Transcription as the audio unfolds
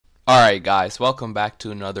Alright guys, welcome back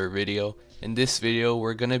to another video. In this video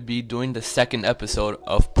we're gonna be doing the second episode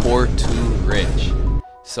of Poor to Rich.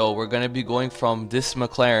 So we're gonna be going from this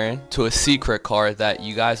McLaren to a secret car that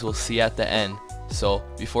you guys will see at the end. So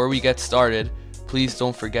before we get started, please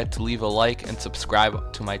don't forget to leave a like and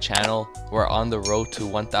subscribe to my channel. We're on the road to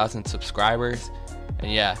 1,000 subscribers.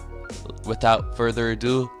 And yeah, without further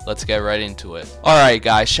ado, let's get right into it. Alright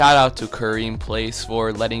guys, shout out to Kareem Place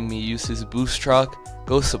for letting me use his boost truck.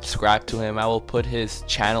 Go subscribe to him. I will put his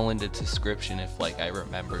channel in the description if I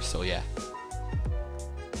remember, so yeah.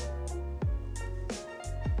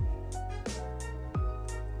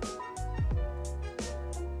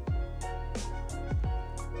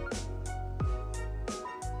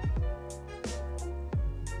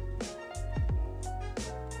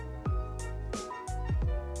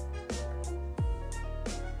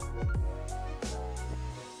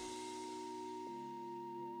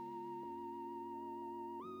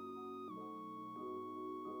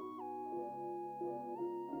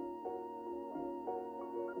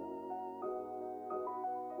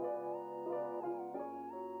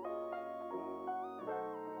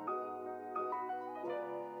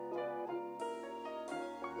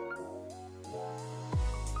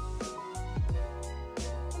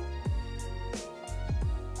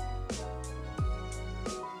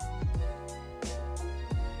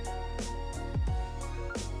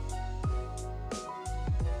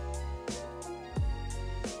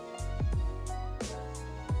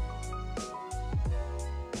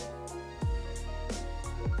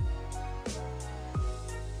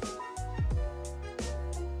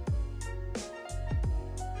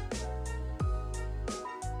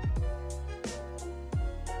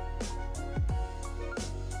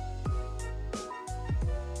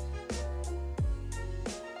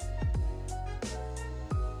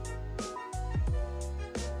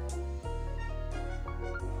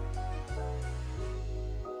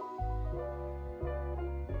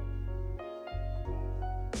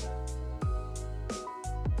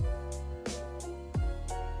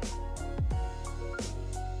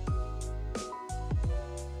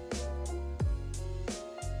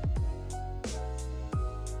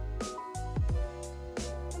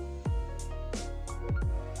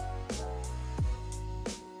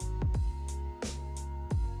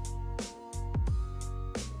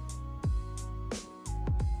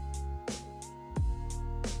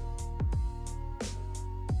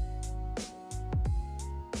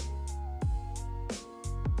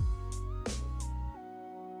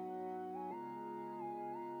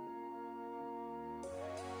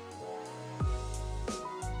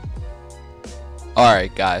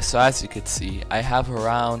 Alright guys, so as you can see, I have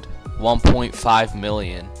around 1.5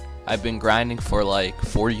 million. I've been grinding for like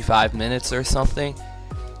 45 minutes or something.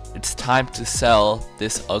 It's time to sell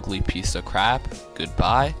this ugly piece of crap.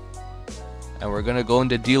 Goodbye. And we're gonna go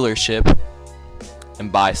into dealership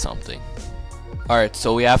and buy something. Alright,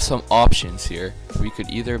 so we have some options here. We could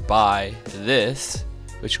either buy this,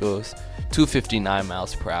 which goes 259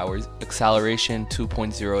 miles per hour, acceleration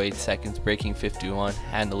 2.08 seconds, braking 51,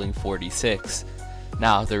 handling 46.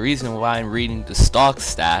 Now the reason why I'm reading the stock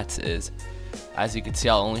stats is, as you can see,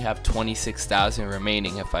 I'll only have 26,000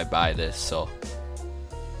 remaining if I buy this. So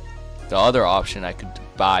the other option I could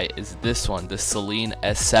buy is this one, the Celine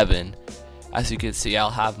S7. As you can see, I'll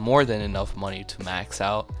have more than enough money to max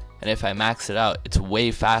out, and if I max it out, it's way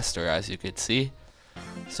faster, as you can see.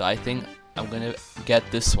 So I think I'm gonna get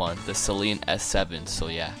this one, the Celine S7. So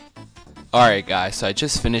yeah. Alright guys, so I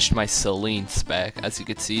just finished my Celine spec. As you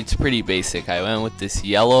can see, it's pretty basic. I went with this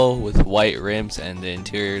yellow with white rims, and the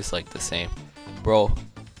interior is like the same. Bro,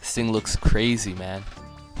 this thing looks crazy, man.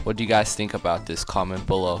 What do you guys think about this? Comment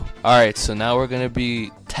below. Alright, so now we're gonna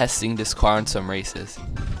be testing this car in some races.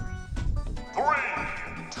 3,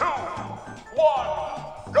 2,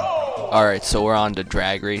 1, go! Alright, so we're on the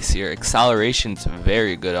drag race here. Acceleration's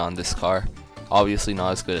very good on this car. Obviously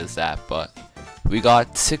not as good as that, but we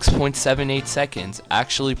got 6.78 seconds,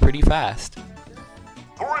 actually pretty fast.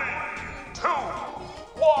 3, 2,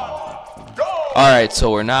 1, go! Alright,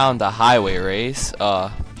 so we're now on the highway race.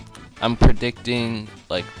 I'm predicting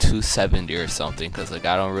like 270 or something, because I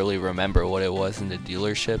don't really remember what it was in the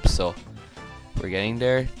dealership, so we're getting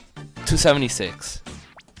there. 276.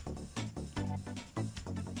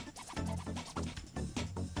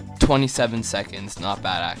 27 seconds, not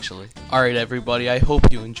bad actually. Alright everybody, I hope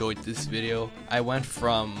you enjoyed this video. I went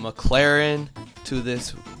from McLaren to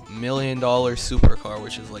this $1 million supercar,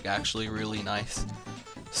 which is actually really nice.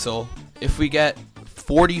 So if we get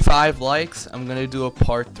 45 likes, I'm gonna do a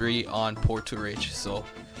part 3 on Poor to Rich. So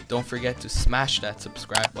don't forget to smash that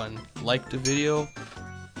subscribe button, like the video,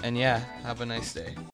 and yeah, have a nice day.